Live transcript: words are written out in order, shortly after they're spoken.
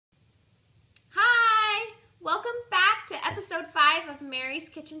episode 5 of Mary's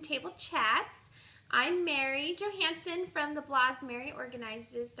Kitchen Table Chats. I'm Mary Johansson from the blog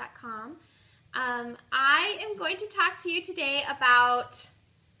maryorganizes.com. I am going to talk to you today about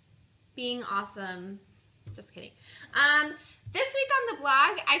being awesome. Just kidding. This week on the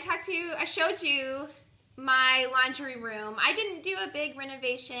blog, I showed you my laundry room. I didn't do a big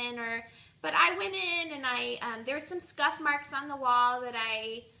renovation, but I went in and there were some scuff marks on the wall that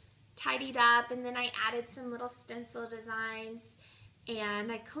I tidied up, and then I added some little stencil designs,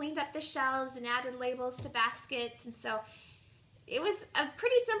 and I cleaned up the shelves and added labels to baskets, and so it was a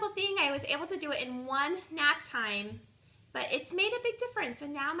pretty simple thing. I was able to do it in one nap time, but it's made a big difference,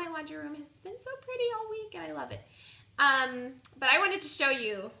 and now my laundry room has been so pretty all week, and I love it. But I wanted to show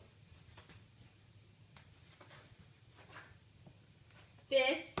you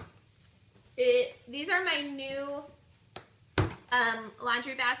this. These are my new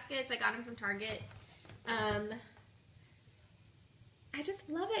laundry baskets. I got them from Target. I just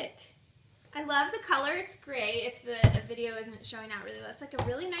love it. I love the color. It's gray. If the video isn't showing out really well, it's like a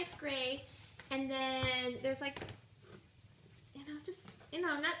really nice gray. And then there's like,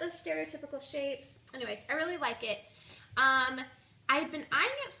 not the stereotypical shapes. Anyways, I really like it. I've been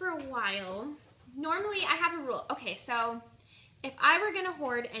eyeing it for a while. Normally, I have a rule. Okay, so if I were gonna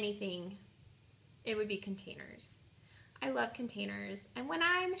hoard anything, it would be containers. I love containers, and when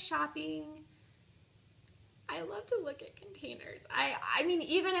I'm shopping, I love to look at containers. I mean,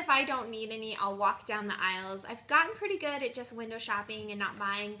 even if I don't need any, I'll walk down the aisles. I've gotten pretty good at just window shopping and not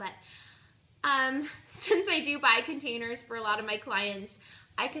buying, but since I do buy containers for a lot of my clients,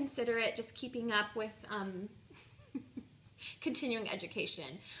 I consider it just keeping up with continuing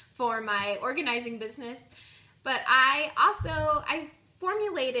education for my organizing business. But I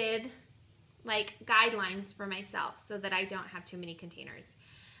formulated like guidelines for myself so that I don't have too many containers.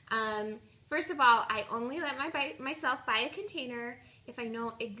 First of all, I only let myself buy a container if I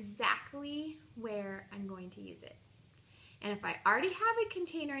know exactly where I'm going to use it. And if I already have a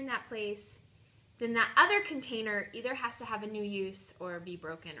container in that place, then that other container either has to have a new use or be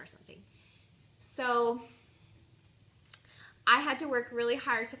broken or something. So I had to work really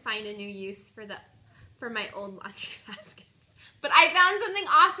hard to find a new use for my old laundry baskets. But I found something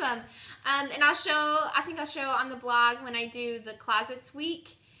awesome, and I think I'll show on the blog when I do the closets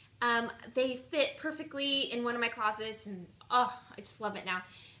week. They fit perfectly in one of my closets, and oh, I just love it now.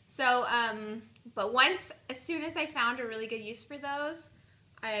 So, but as soon as I found a really good use for those,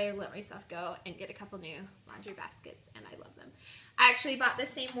 I let myself go and get a couple new laundry baskets, and I love them. I actually bought the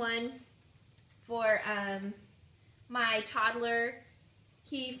same one for my toddler.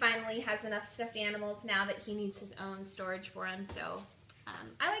 He finally has enough stuffed animals now that he needs his own storage for them. So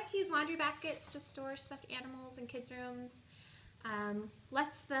I like to use laundry baskets to store stuffed animals in kids' rooms.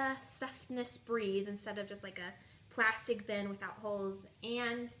 Lets the stuffedness breathe instead of just like a plastic bin without holes.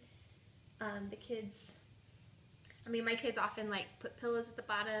 And the kids, my kids often like put pillows at the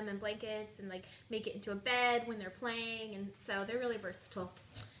bottom and blankets and like make it into a bed when they're playing, and so they're really versatile.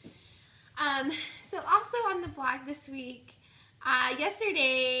 So also on the blog this week,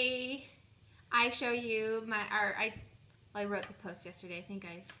 yesterday I show you I wrote the post yesterday.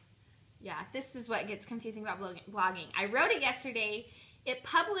 This is what gets confusing about blogging. I wrote it yesterday, it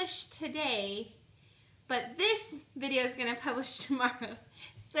published today, but this video is going to publish tomorrow,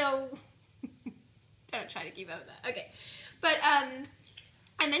 so don't try to keep up with that. Okay, but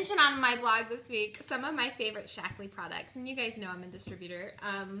I mentioned on my blog this week some of my favorite Shackley products, and you guys know I'm a distributor.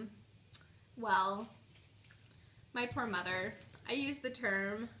 Well, my poor mother, I use the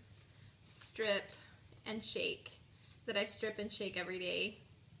term strip and shake, that I strip and shake every day.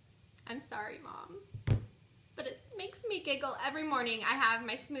 I'm sorry, Mom, but it makes me giggle every morning. I have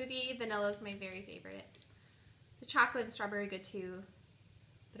my smoothie. Vanilla is my very favorite. The chocolate and strawberry good too,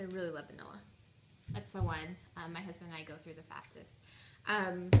 but I really love vanilla. That's the one my husband and I go through the fastest.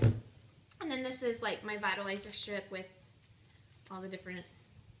 And then this is like my Vitalizer strip with all the different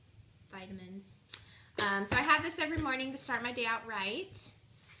vitamins. So I have this every morning to start my day out right.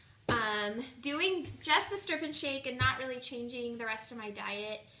 Doing just the strip and shake and not really changing the rest of my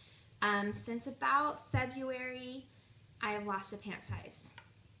diet. Since about February, I have lost a pant size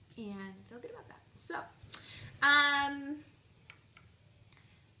and feel good about that. So,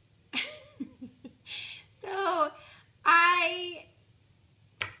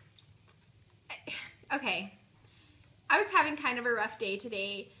 okay, I was having kind of a rough day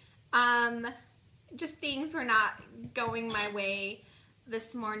today. Just things were not going my way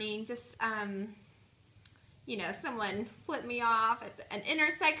this morning. Just, someone flipped me off at an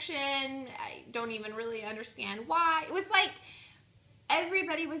intersection. I don't even really understand why. It was like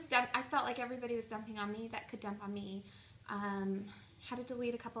everybody was I felt like everybody was dumping on me that could dump on me. How to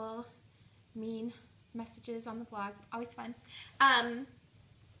delete a couple mean messages on the blog. Always fun.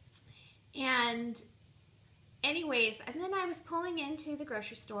 And anyways, and then I was pulling into the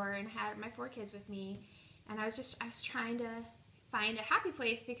grocery store and had my 4 kids with me, and I was trying to find a happy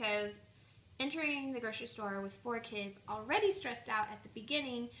place, because entering the grocery store with 4 kids already stressed out at the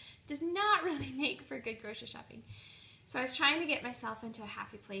beginning does not really make for good grocery shopping. So I was trying to get myself into a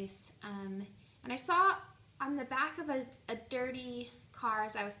happy place, and I saw on the back of a dirty car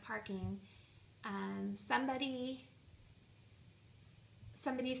as I was parking, somebody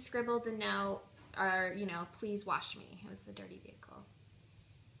scribbled the note, or, you know, please wash me. It was the dirty vehicle.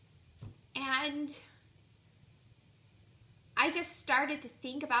 And I just started to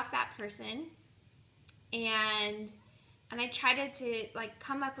think about that person, and I tried to like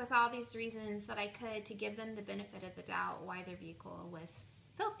come up with all these reasons that I could to give them the benefit of the doubt why their vehicle was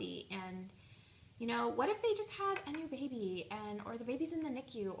filthy. And, you know, what if they just had a new baby, or the baby's in the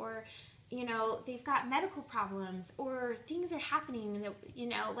NICU, or, you know, they've got medical problems, or things are happening that, you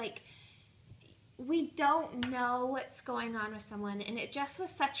know, like, we don't know what's going on with someone. And it just was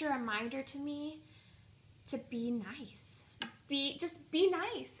such a reminder to me to be nice. Just be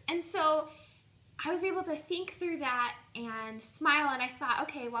nice. And so I was able to think through that and smile, and I thought,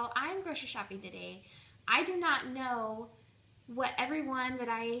 okay, well, I'm grocery shopping today. I do not know what everyone that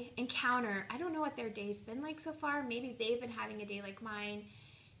I encounter, I don't know what their day's been like so far. Maybe they've been having a day like mine.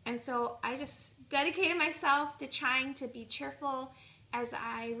 And so I just dedicated myself to trying to be cheerful as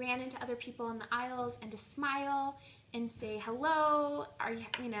I ran into other people in the aisles, and to smile and say hello, or,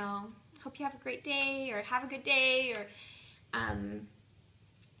 you know, hope you have a great day, or have a good day, or and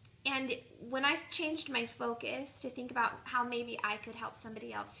when I changed my focus to think about how maybe I could help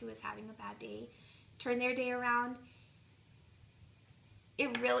somebody else who was having a bad day turn their day around,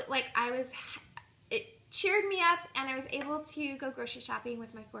 it really, like, it cheered me up, and I was able to go grocery shopping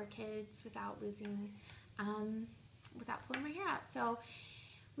with my 4 kids without without pulling my hair out. So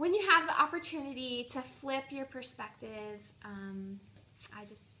when you have the opportunity to flip your perspective,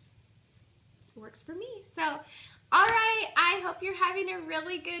 it works for me. So, all right, I hope you're having a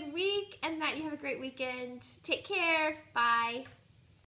really good week, and that you have a great weekend. Take care. Bye.